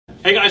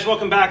Hey guys,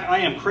 welcome back. I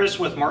am Chris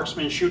with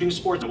Marksman Shooting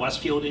Sports in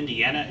Westfield,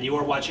 Indiana, and you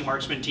are watching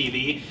Marksman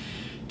TV.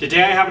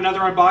 Today I have another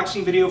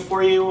unboxing video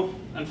for you.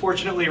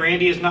 Unfortunately,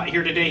 Randy is not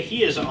here today.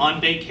 He is on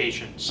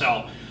vacation,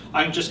 so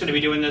I'm just going to be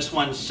doing this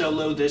one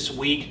solo this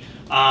week.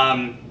 So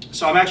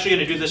I'm actually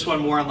going to do this one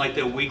more on like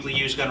the weekly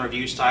used gun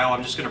review style.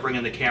 I'm just going to bring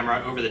in the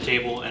camera over the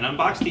table and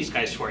unbox these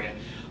guys for you.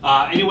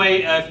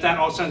 Anyway, if that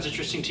all sounds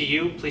interesting to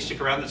you, please stick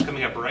around. That's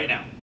coming up right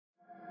now.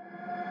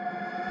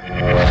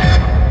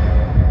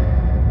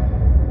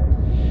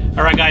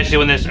 Alright guys,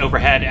 doing this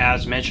overhead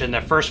as mentioned. The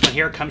first one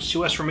here comes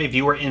to us from a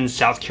viewer in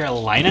South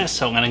Carolina,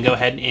 so I'm going to go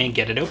ahead and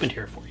get it opened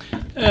here for you.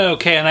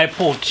 Okay, and I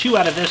pulled two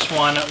out of this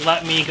one.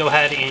 Let me go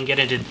ahead and get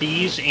into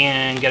these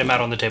and get them out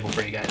on the table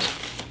for you guys.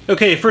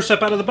 Okay, first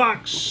up out of the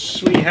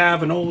box, we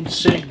have an old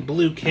SIG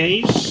blue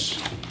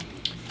case.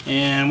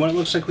 And what it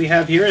looks like we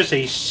have here is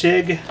a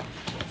SIG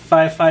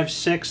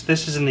 556.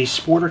 This is in the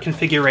Sporter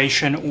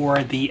configuration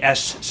or the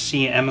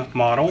SCM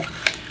model.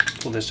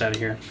 Pull this out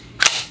of here.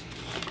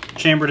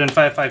 Chambered in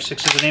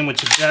 556 as the name would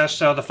suggest.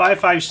 So the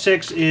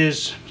 556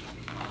 is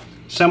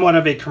somewhat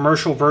of a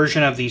commercial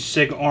version of the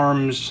SIG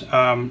Arms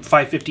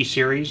 550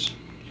 series.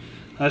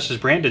 This is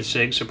branded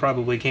SIG, so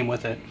probably came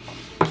with it.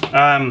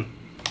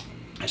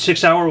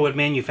 6 Hour would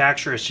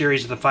manufacture a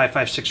series of the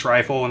 556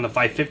 rifle and the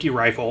 550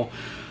 rifle.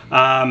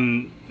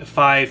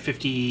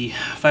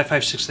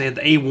 556, they had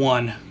the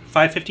A1.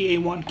 550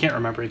 A1? Can't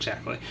remember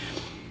exactly.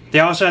 They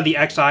also had the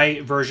XI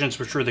versions,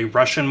 which were the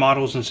Russian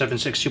models in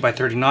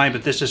 7.62x39,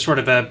 but this is sort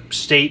of a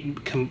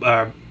state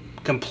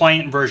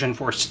compliant version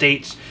for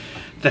states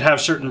that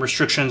have certain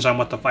restrictions on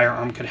what the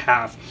firearm could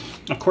have.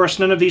 Of course,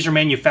 none of these are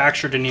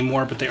manufactured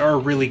anymore, but they are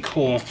really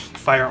cool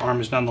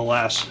firearms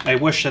nonetheless. I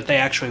wish that they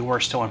actually were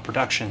still in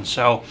production.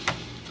 So,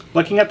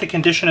 looking at the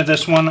condition of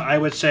this one, I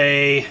would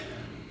say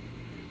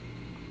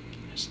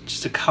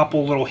just a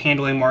couple little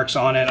handling marks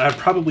on it. I'd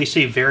probably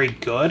say very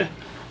good.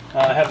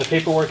 I have the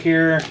paperwork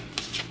here.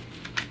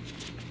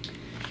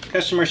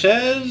 Customer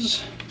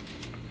says,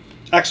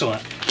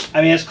 excellent.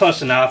 I mean, it's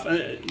close enough.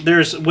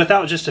 There's,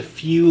 without just a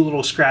few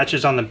little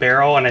scratches on the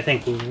barrel and I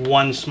think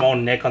one small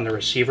nick on the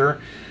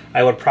receiver,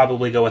 I would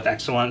probably go with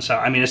excellent. So,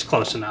 I mean, it's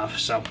close enough.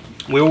 So,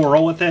 we will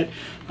roll with it.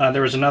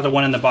 There was another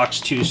one in the box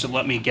too, so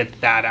let me get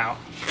that out.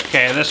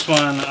 Okay, this one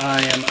I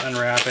am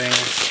unwrapping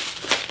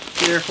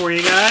here for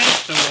you guys.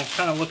 So, we'll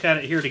kind of look at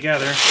it here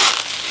together.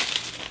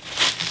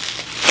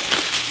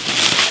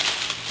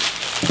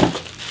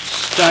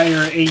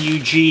 Steyr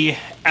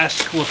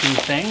AUG-esque looking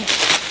thing.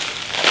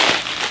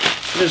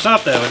 It is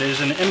not though, it is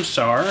an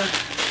MSAR.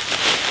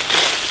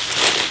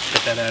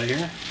 Get that out of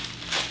here.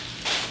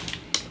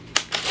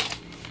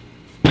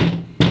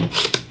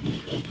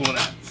 Pull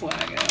that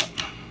flag out.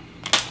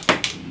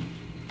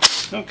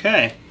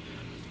 Okay.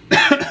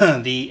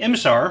 The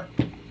MSAR.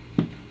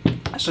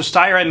 So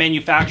Steyr had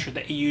manufactured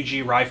the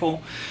AUG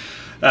rifle.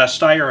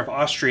 Steyr of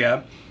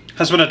Austria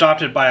has been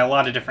adopted by a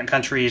lot of different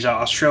countries.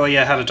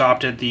 Australia had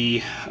adopted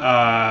the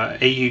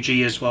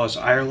AUG as well as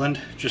Ireland,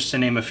 just to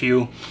name a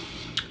few.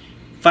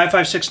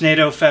 556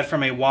 NATO fed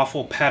from a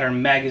waffle pattern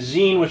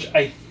magazine, which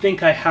I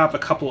think I have a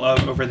couple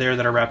of over there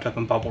that are wrapped up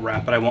in bubble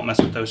wrap, but I won't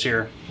mess with those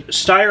here.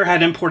 Steyr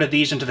had imported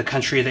these into the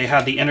country. They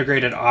had the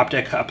integrated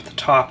optic up at the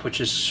top, which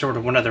is sort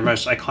of one of their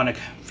most iconic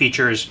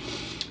features.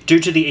 Due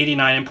to the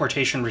 '89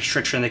 importation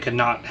restriction, they could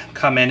not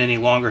come in any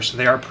longer, so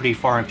they are pretty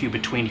far and few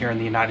between here in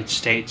the United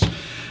States.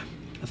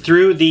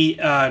 Through the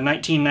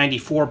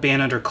 1994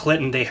 ban under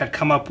Clinton, they had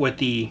come up with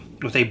a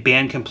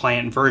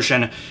ban-compliant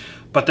version,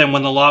 but then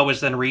when the law was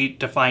then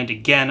redefined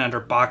again under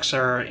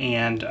Boxer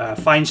and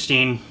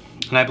Feinstein,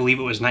 and I believe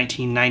it was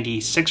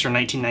 1996 or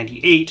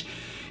 1998,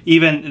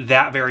 even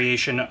that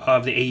variation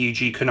of the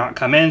AUG could not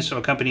come in, so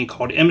a company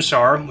called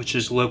MSAR, which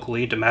is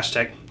locally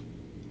domestic,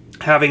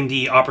 having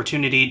the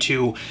opportunity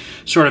to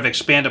sort of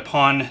expand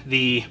upon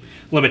the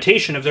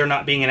limitation of there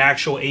not being an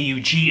actual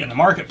AUG in the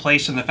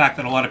marketplace and the fact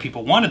that a lot of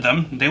people wanted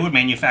them, they would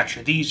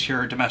manufacture these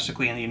here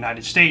domestically in the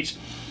United States.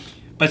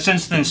 But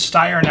since then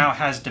Steyr now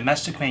has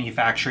domestic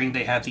manufacturing,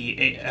 they have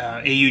the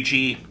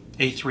AUG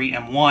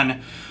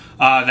A3M1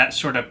 that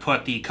sort of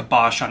put the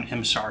kibosh on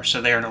MSAR, so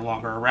they are no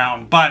longer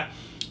around. But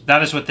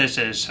that is what this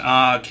is.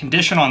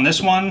 Condition on this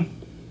one,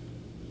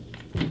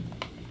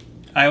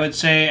 I would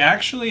say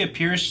actually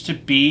appears to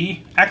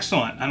be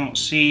excellent. I don't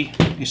see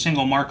a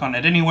single mark on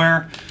it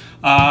anywhere.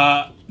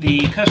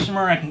 The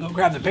customer, I can go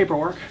grab the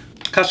paperwork.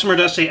 Customer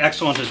does say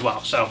excellent as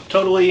well, so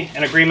totally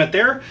in agreement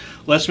there.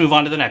 Let's move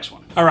on to the next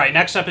one. All right,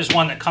 next up is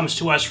one that comes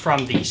to us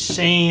from the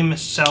same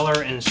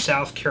seller in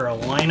South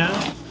Carolina.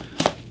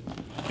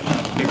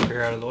 Paper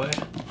here out of the way.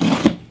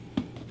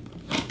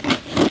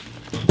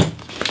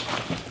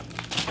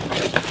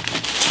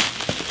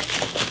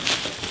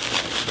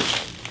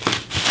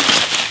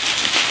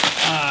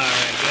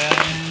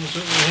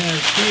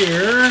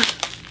 Here,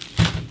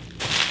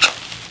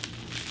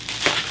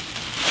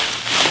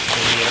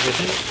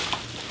 everything.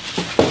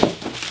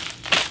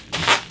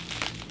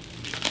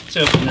 Let's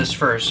open this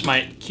first.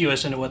 Might cue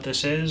us into what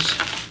this is.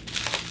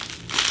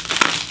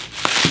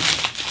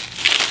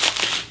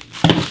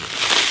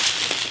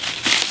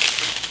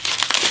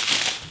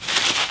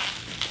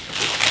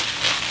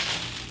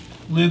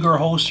 Luger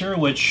holster,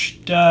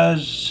 which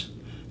does...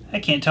 I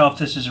can't tell if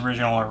this is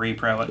original or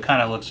repro. It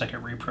kind of looks like a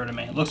repro to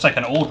me. It looks like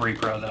an old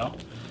repro though.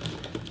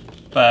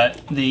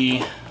 But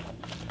the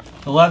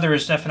leather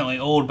is definitely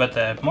old, but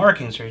the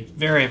markings are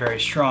very, very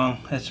strong.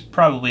 It's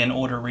probably an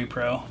older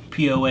repro.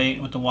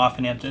 P08 with the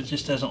waffle amp. That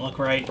just doesn't look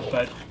right,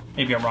 but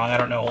maybe I'm wrong. I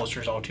don't know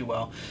holsters all too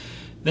well.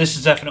 This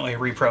is definitely a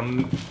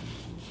repro.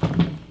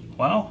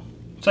 Well,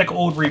 it's like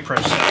old repro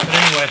stuff. But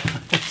anyway,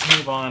 let's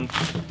move on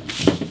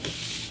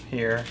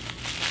here.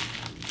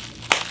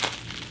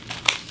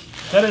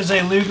 That is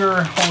a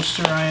Luger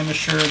holster. I am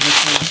assured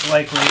this is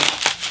likely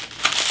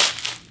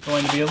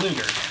going to be a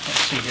Luger.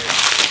 Let's see here.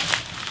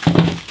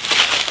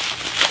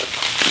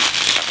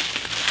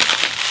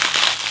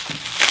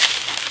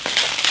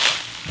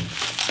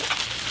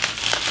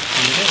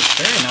 And it is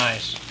very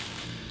nice.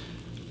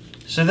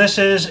 So this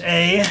is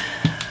a,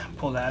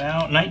 pull that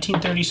out,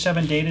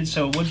 1937 dated,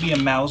 so it would be a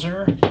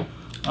Mauser.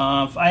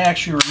 If I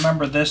actually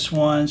remember this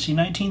one, see,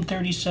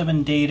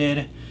 1937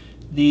 dated,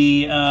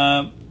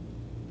 the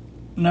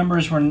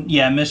numbers were,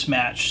 yeah,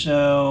 mismatched.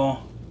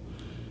 So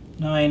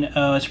 90,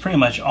 it's pretty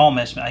much all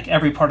mismatched. Like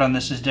every part on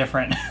this is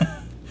different.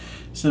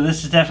 So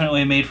this is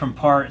definitely made from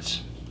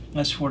parts.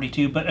 That's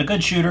 42, but a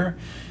good shooter.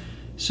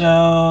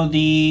 So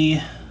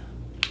the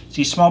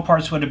small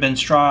parts would have been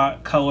straw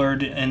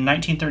colored. In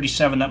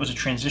 1937, that was a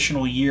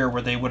transitional year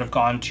where they would have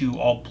gone to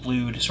all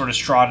blued, sort of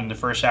strawed in the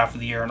first half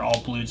of the year and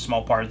all blued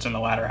small parts in the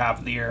latter half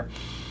of the year.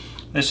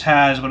 This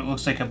has what it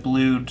looks like a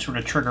blued sort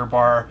of trigger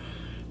bar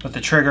with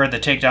the trigger, the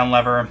takedown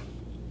lever,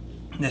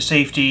 the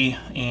safety,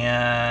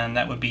 and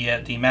that would be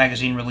it. The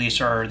magazine release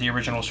or the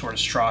original sort of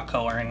straw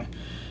coloring.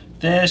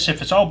 This,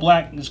 if it's all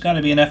black, it's got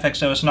to be an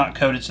FXO. It's not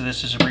coated, so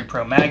this is a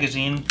repro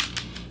magazine.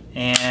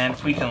 And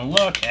if we can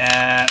look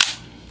at,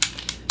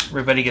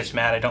 everybody gets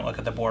mad I don't look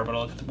at the board, but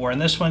I'll look at the board.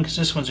 And this one, because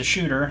this one's a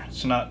shooter,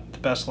 it's not the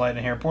best light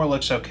in here. Board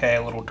looks okay,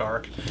 a little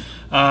dark.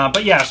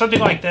 But yeah, something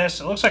like this.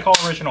 It looks like all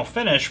original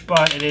finish,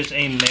 but it is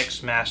a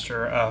mixed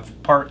master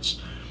of parts.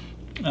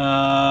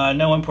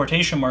 No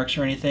importation marks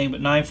or anything,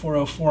 but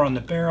 9404 on the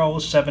barrel,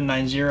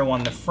 790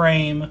 on the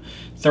frame,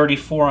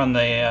 34 on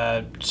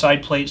the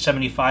side plate,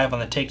 75 on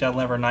the takedown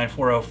lever,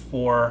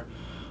 9404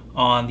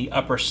 on the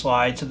upper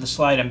slide. So the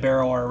slide and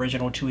barrel are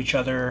original to each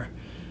other.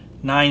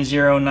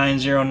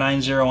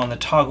 909090 on the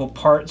toggle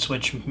parts,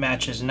 which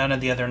matches none of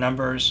the other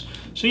numbers.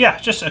 So yeah,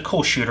 just a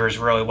cool shooter is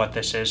really what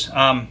this is.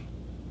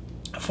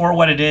 For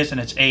what it is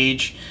and its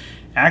age,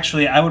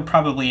 actually I would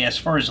probably, as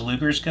far as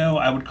Lugers go,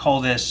 I would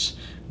call this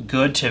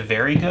good to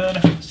very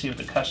good. Let's see what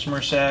the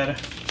customer said.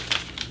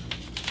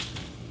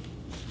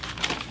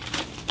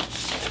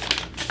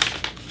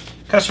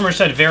 Customer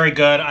said very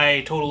good.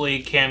 I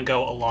totally can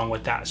go along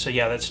with that. So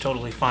yeah, that's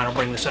totally fine. I'll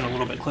bring this in a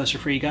little bit closer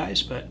for you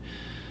guys, but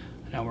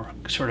now we're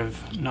sort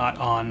of not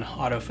on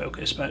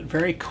autofocus, but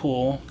very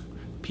cool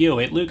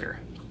P08 Luger.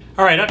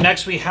 All right, up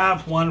next we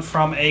have one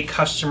from a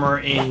customer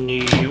in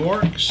New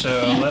York.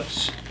 So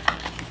let's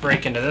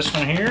break into this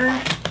one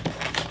here.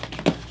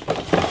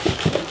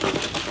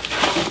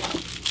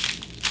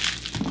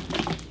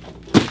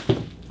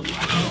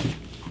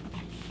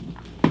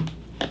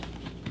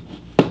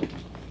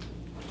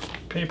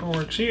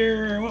 Paperwork's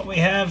here. What we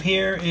have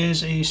here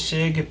is a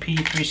SIG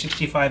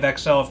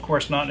P365XL, of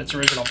course not in its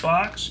original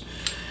box,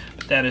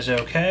 but that is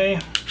okay.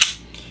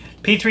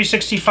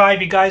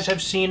 P365, you guys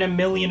have seen a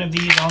million of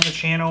these on the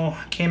channel.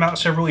 Came out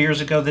several years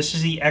ago. This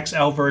is the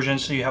XL version,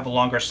 so you have a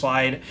longer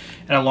slide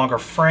and a longer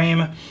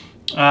frame.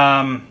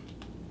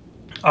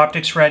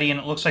 Optics ready, and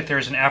it looks like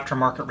there's an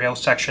aftermarket rail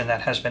section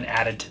that has been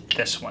added to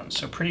this one,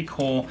 so pretty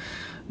cool.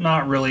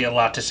 Not really a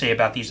lot to say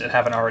about these that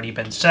haven't already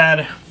been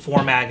said.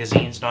 4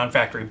 magazines,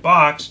 non-factory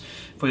box.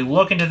 If we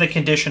look into the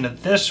condition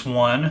of this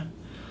one,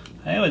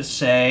 I would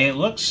say it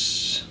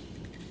looks,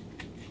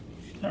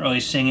 not really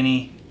seeing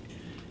any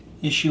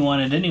issue on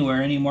it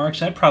anywhere, any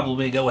marks. I'd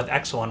probably go with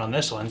excellent on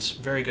this one. It's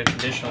very good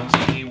condition.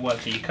 Let's see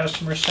what the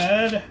customer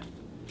said.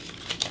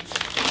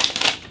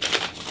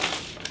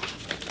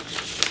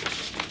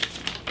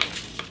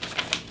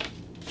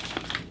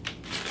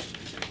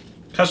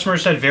 Customer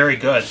said very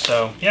good,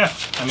 so yeah,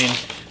 I mean,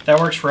 that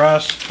works for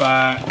us,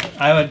 but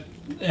I would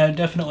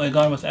definitely have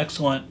gone with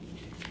excellent.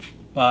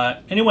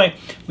 But anyway,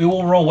 we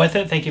will roll with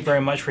it. Thank you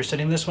very much for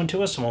sending this one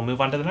to us, and we'll move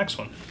on to the next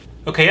one.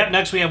 Okay, up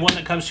next we have one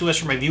that comes to us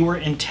from a viewer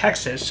in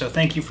Texas, so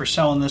thank you for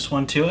selling this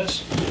one to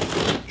us.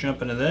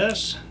 Jump into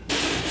this.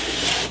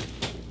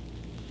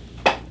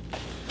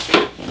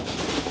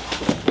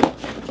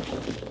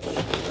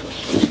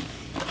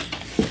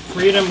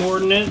 Freedom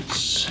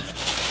Ordnance,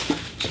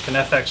 it's like an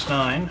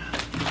FX9.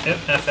 Yep,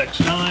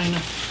 FX9,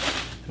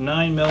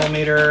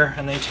 9mm,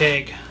 and they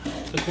take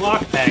the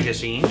Glock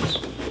magazines.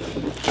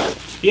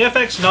 The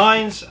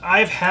FX9s,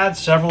 I've had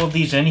several of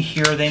these in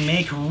here. They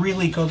make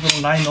really good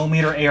little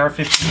 9mm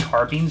AR-15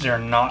 carbines. They're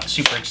not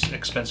super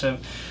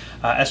expensive.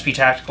 SP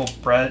Tactical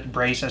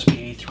Brace,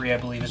 SP83, I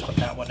believe is what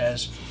that one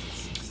is.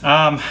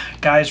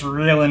 Guys,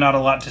 really not a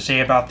lot to say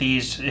about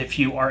these. If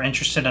you are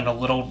interested in a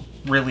little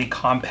really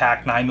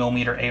compact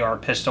 9mm AR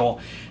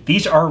pistol,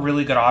 These are a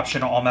really good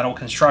option, all metal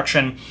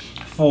construction,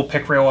 full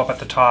pick rail up at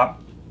the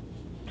top.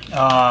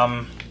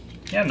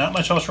 Yeah, not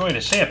much else really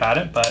to say about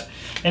it, but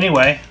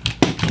anyway,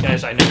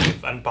 guys, I know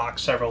we've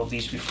unboxed several of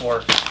these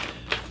before,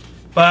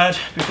 but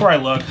before I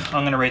look,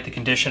 I'm going to rate the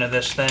condition of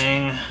this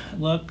thing. It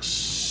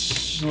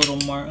looks a little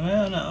more,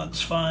 no, it looks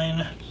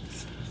fine.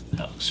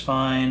 That looks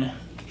fine.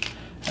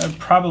 I would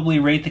probably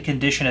rate the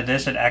condition of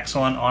this at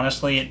excellent.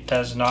 Honestly, it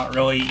does not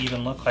really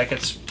even look like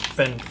it's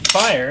been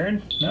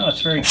fired. No,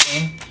 it's very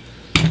clean.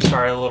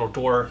 Sorry, the little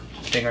door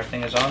stinger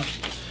thing is on.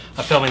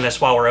 I'm filming this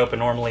while we're open.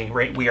 Normally,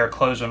 we are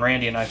closed when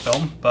Randy and I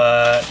film,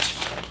 but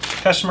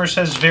customer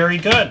says very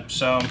good.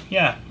 So,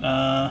 yeah,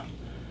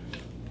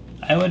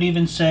 I would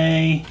even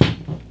say,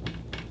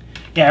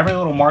 yeah, every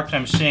little mark that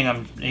I'm seeing,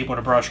 I'm able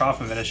to brush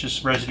off of it. It's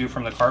just residue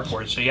from the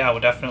cardboard. So, yeah, I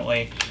would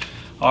definitely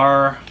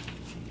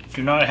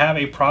do not have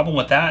a problem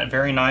with that.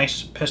 Very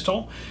nice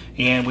pistol,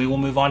 and we will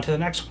move on to the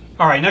next one.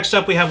 All right, next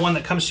up we have one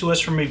that comes to us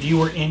from a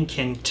viewer in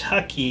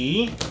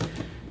Kentucky.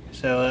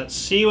 So let's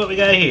see what we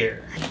got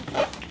here.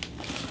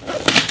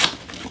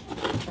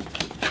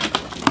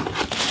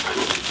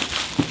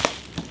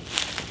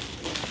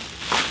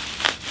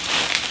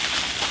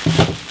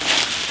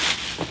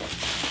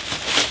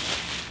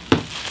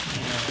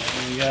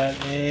 We got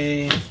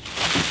a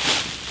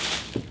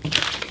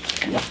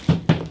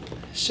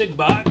SIG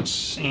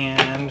box,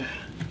 and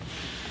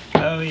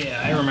oh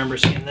yeah, I remember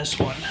seeing this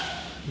one.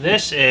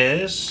 This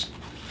is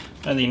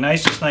the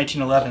nicest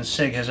 1911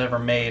 SIG has ever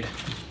made.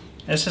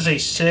 This is a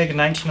SIG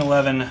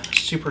 1911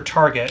 Super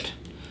Target,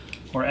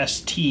 or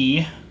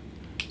ST,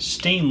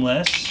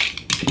 stainless,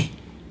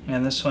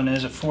 and this one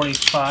is a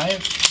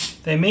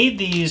 45. They made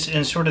these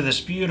in sort of this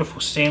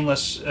beautiful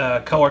stainless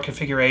color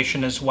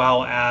configuration, as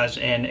well as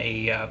in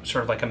a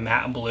sort of like a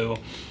matte blue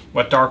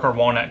with darker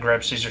walnut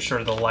grips. These are sort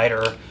of the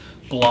lighter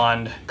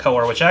blonde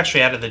color, which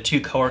actually out of the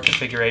two color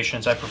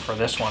configurations, I prefer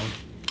this one.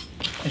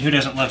 And who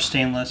doesn't love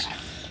stainless?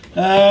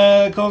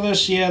 Call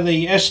this, yeah,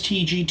 the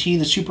STGT,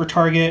 the Super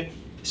Target.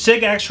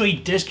 SIG actually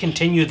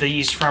discontinued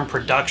these from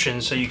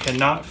production, so you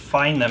cannot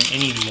find them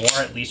anymore,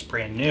 at least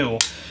brand new.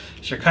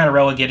 So you're kind of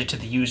relegated to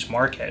the used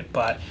market.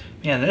 But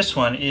man, this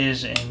one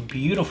is in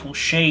beautiful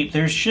shape.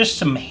 There's just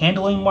some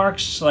handling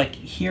marks like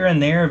here and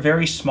there,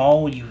 very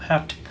small. You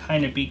have to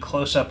kind of be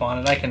close up on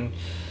it. I can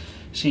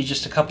see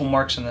just a couple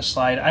marks in the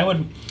slide. I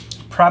would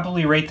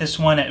probably rate this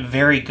one at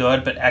very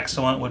good, but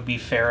excellent would be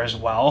fair as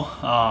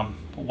well.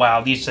 Wow,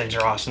 these things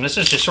are awesome. This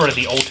is just sort of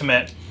the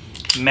ultimate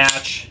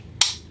match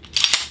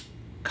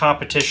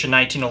competition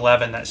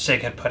 1911 that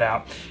SIG had put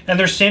out. And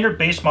their standard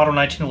base model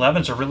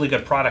 1911s are really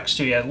good products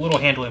too. Yeah, a little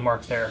handling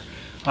mark there.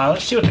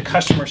 Let's see what the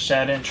customer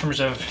said in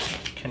terms of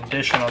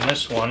condition on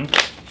this one.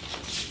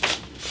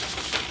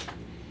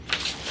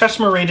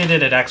 Customer rated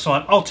it at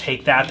excellent. I'll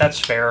take that. That's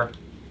fair.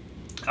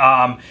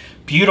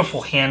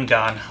 Beautiful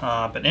handgun.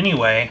 But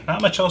anyway, not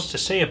much else to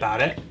say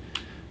about it.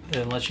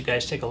 And let you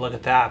guys take a look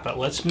at that. But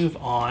let's move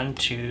on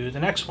to the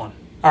next one.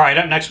 All right,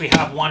 up next we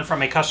have one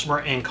from a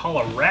customer in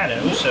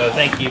Colorado. So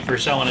thank you for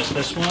selling us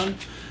this one.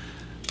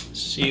 Let's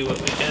see what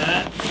we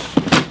got.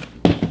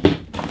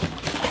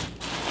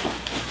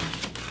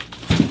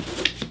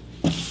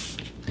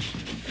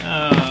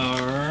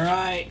 All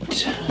right,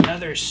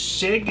 another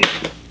SIG.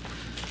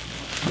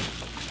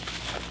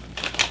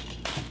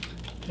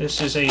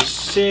 This is a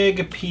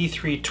SIG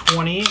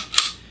P320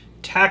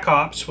 Tac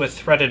Ops with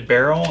threaded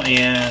barrel,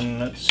 and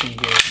let's see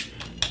here,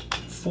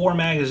 4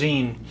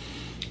 magazine.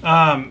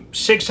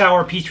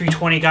 6-hour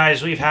P320,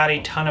 guys. We've had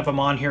a ton of them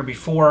on here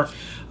before.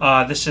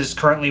 This is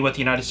currently what the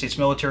United States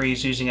military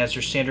is using as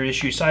their standard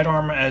issue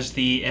sidearm, as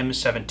the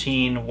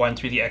M17 won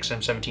through the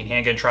XM17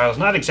 handgun trials.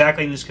 Not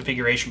exactly in this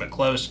configuration, but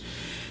close.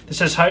 This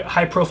has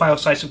high profile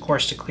sights, of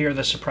course, to clear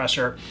the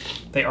suppressor.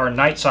 They are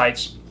night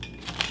sights.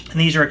 And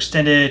these are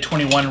extended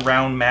 21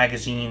 round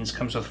magazines,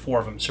 comes with 4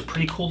 of them. So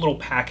pretty cool little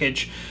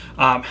package.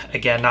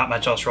 Again, not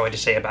much else really to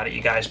say about it,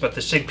 you guys. But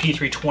the SIG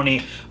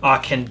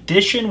P320,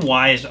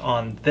 condition-wise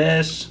on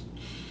this,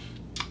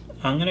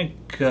 I'm going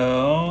to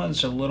go,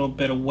 there's a little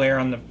bit of wear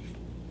on the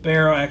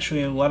barrel.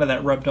 Actually, a lot of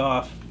that rubbed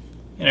off.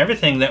 And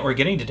everything that we're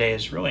getting today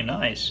is really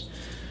nice.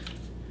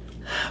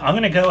 I'm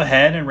going to go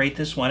ahead and rate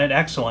this one at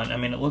excellent. I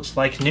mean, it looks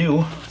like new.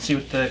 Let's see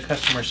what the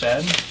customer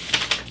said.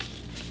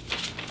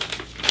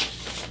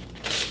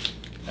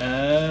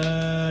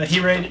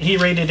 He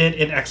rated it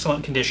in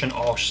excellent condition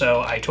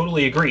also. I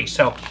totally agree.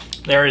 So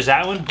there is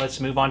that one.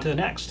 Let's move on to the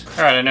next.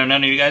 All right, I know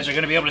none of you guys are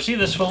going to be able to see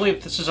this fully.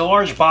 This is a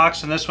large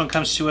box, and this one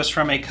comes to us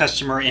from a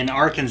customer in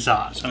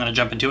Arkansas. So I'm going to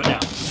jump into it now.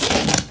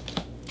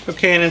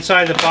 Okay, and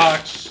inside the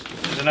box,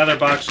 there's another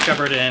box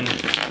covered in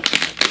paper.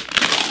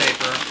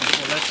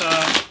 Pull this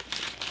up.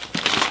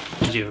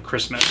 Gives you a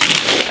Christmas.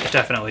 It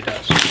definitely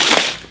does. It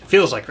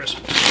feels like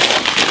Christmas.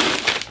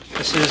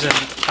 This is an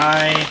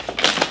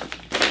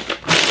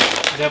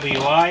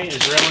IWI,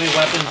 Israeli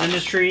Weapons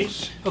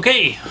Industries.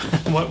 Okay,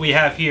 what we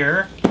have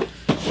here,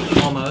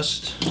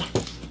 almost,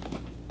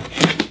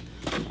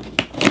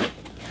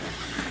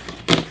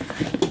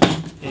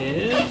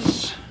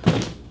 is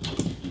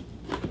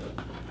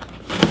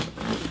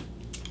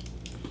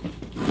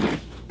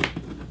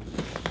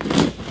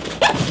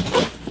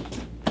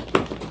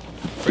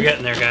We're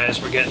getting there,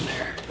 guys. We're getting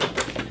there.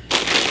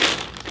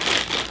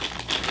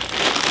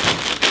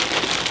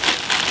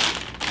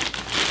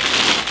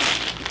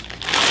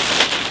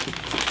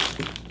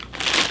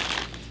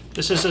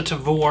 This is a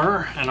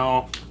Tavor, and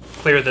I'll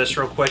clear this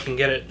real quick and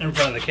get it in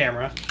front of the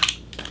camera.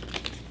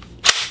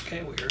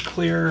 Okay, we are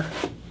clear.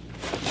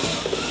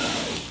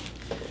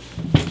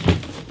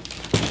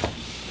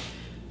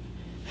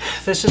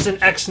 This is an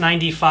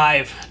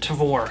X95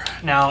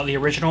 Tavor. Now, the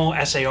original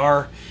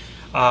SAR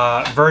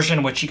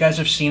version, which you guys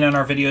have seen in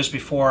our videos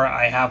before,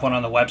 I have one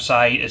on the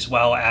website, as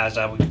well as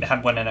we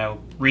had one in a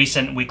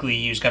recent weekly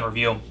used gun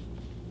review.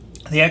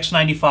 The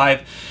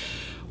X95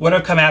 would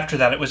have come after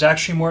that. It was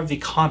actually more of the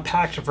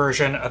compact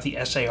version of the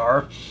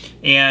SAR,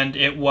 and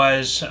it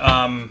was,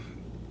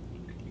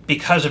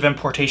 because of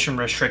importation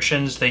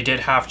restrictions, they did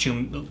have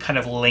to kind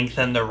of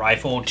lengthen the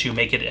rifle to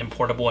make it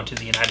importable into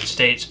the United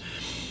States.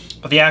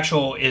 But the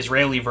actual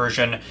Israeli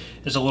version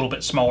is a little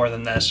bit smaller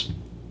than this,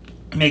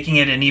 making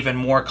it an even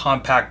more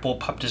compact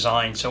bullpup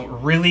design. So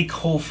really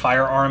cool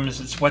firearms.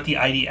 It's what the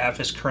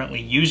IDF is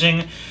currently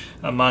using,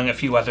 among a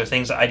few other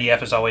things. The IDF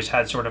has always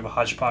had sort of a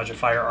hodgepodge of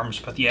firearms,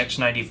 but the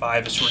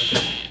X95 is sort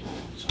of...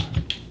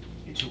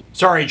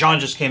 Sorry, John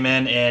just came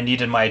in and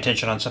needed my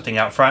attention on something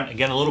out front.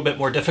 Again, a little bit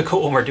more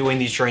difficult when we're doing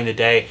these during the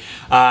day.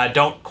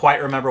 Don't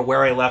quite remember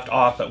where I left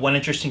off, but one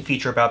interesting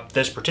feature about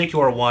this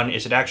particular one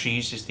is it actually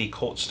uses the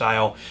Colt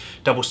style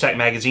double stack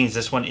magazines.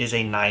 This one is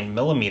a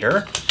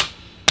 9mm.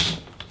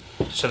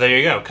 So there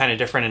you go, kind of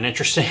different and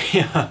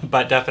interesting,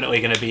 but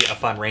definitely going to be a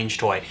fun range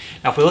toy.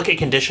 Now, if we look at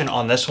condition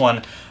on this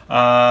one,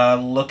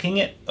 looking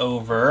it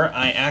over,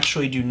 I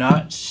actually do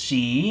not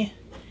see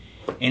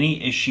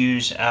any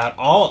issues at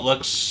all. It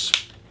looks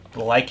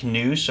like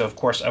new, so of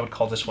course I would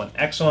call this one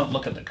excellent.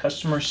 Look at the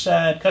customer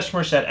said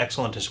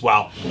excellent as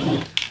well.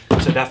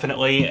 So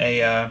definitely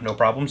a no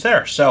problems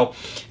there. So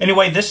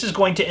anyway, this is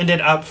going to end it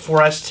up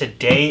for us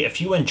today.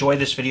 If you enjoy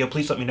this video,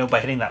 please let me know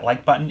by hitting that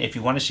like button. If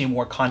you want to see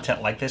more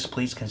content like this,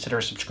 please consider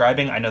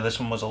subscribing. I know this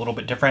one was a little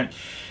bit different,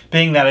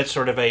 being that it's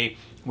sort of a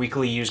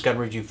weekly used gun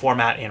review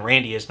format and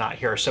Randy is not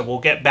here. So we'll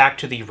get back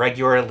to the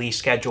regularly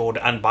scheduled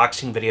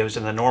unboxing videos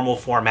in the normal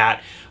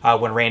format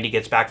when Randy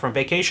gets back from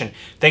vacation.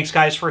 Thanks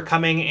guys for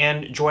coming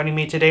and joining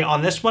me today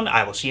on this one.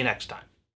 I will see you next time.